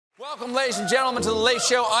Welcome, ladies and gentlemen, to The Late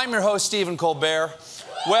Show. I'm your host, Stephen Colbert.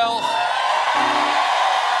 Well,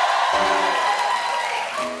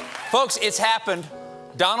 folks, it's happened.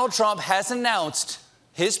 Donald Trump has announced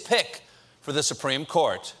his pick for the Supreme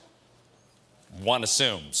Court. One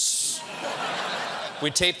assumes. We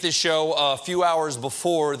taped this show a few hours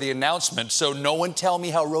before the announcement, so no one tell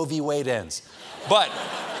me how Roe v. Wade ends. But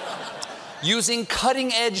using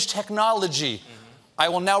cutting-edge technology, I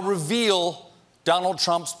will now reveal Donald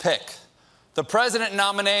Trump's pick. The president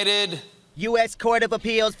nominated... U.S. Court of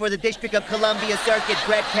Appeals for the District of Columbia Circuit,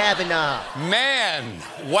 Brett Kavanaugh. Man,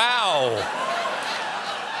 wow.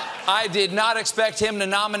 I did not expect him to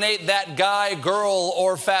nominate that guy, girl,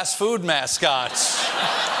 or fast food mascot.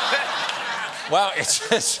 Wow, it's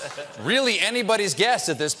just really anybody's guess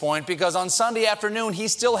at this point, because on Sunday afternoon, he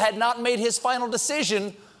still had not made his final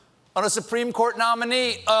decision on a Supreme Court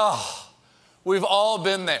nominee. Ugh, we've all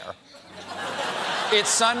been there. It's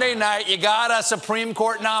Sunday night, you got a Supreme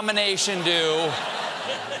Court nomination due,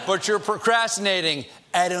 but you're procrastinating.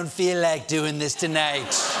 I don't feel like doing this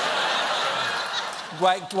tonight.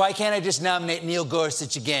 Why can't I just nominate Neil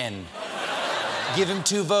Gorsuch again? Give him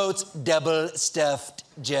 2 votes, double-stuffed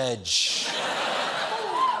judge.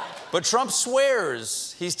 But Trump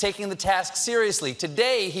swears he's taking the task seriously.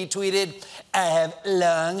 Today, he tweeted, "I have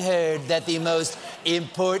long heard that the most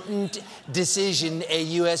important decision a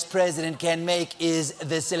U.S. president can make is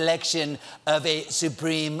the selection of a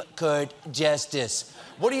Supreme Court justice."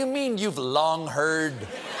 What do you mean you've long heard?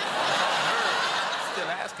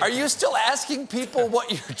 Are you still asking people what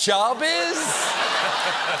your job is?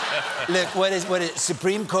 Look, what is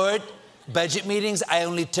Supreme Court? Budget meetings? I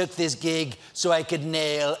only took this gig so I could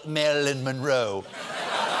nail Marilyn Monroe.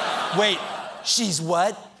 Wait, she's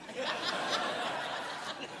what?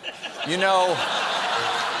 You know,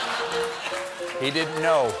 he didn't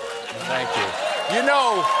know. Thank you. You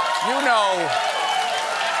know.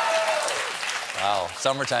 Wow,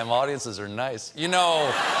 summertime audiences are nice. You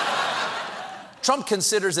know, Trump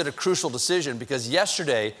considers it a crucial decision because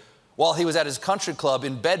yesterday, while he was at his country club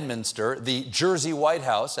in Bedminster, the Jersey White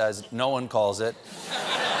House, as no one calls it,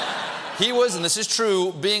 he was, and this is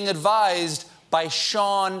true, being advised by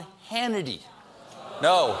Sean Hannity.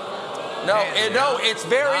 No, it's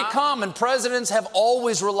very common. Presidents have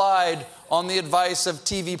always relied on the advice of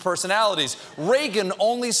TV personalities. Reagan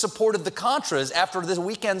only supported the Contras after this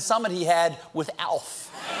weekend summit he had with Alf.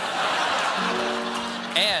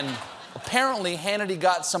 And apparently, Hannity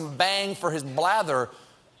got some bang for his blather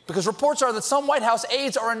because reports are that some White House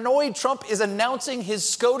aides are annoyed Trump is announcing his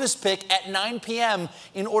SCOTUS pick at 9 p.m.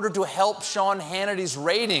 in order to help Sean Hannity's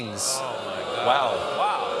ratings. Oh, my God.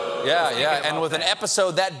 Wow. Yeah. And with an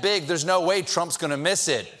episode that big, there's no way Trump's going to miss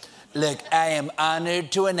it. Look, I am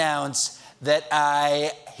honored to announce that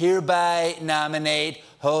I hereby nominate...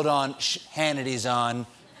 Hold on, Hannity's on.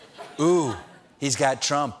 Ooh, he's got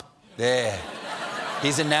Trump. There.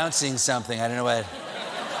 He's announcing something. I don't know what...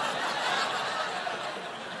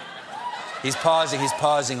 He's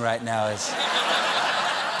pausing right now.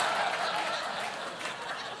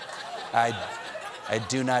 I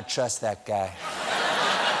do not trust that guy.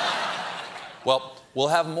 Well, we'll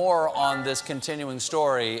have more on this continuing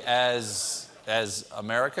story as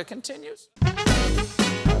America continues.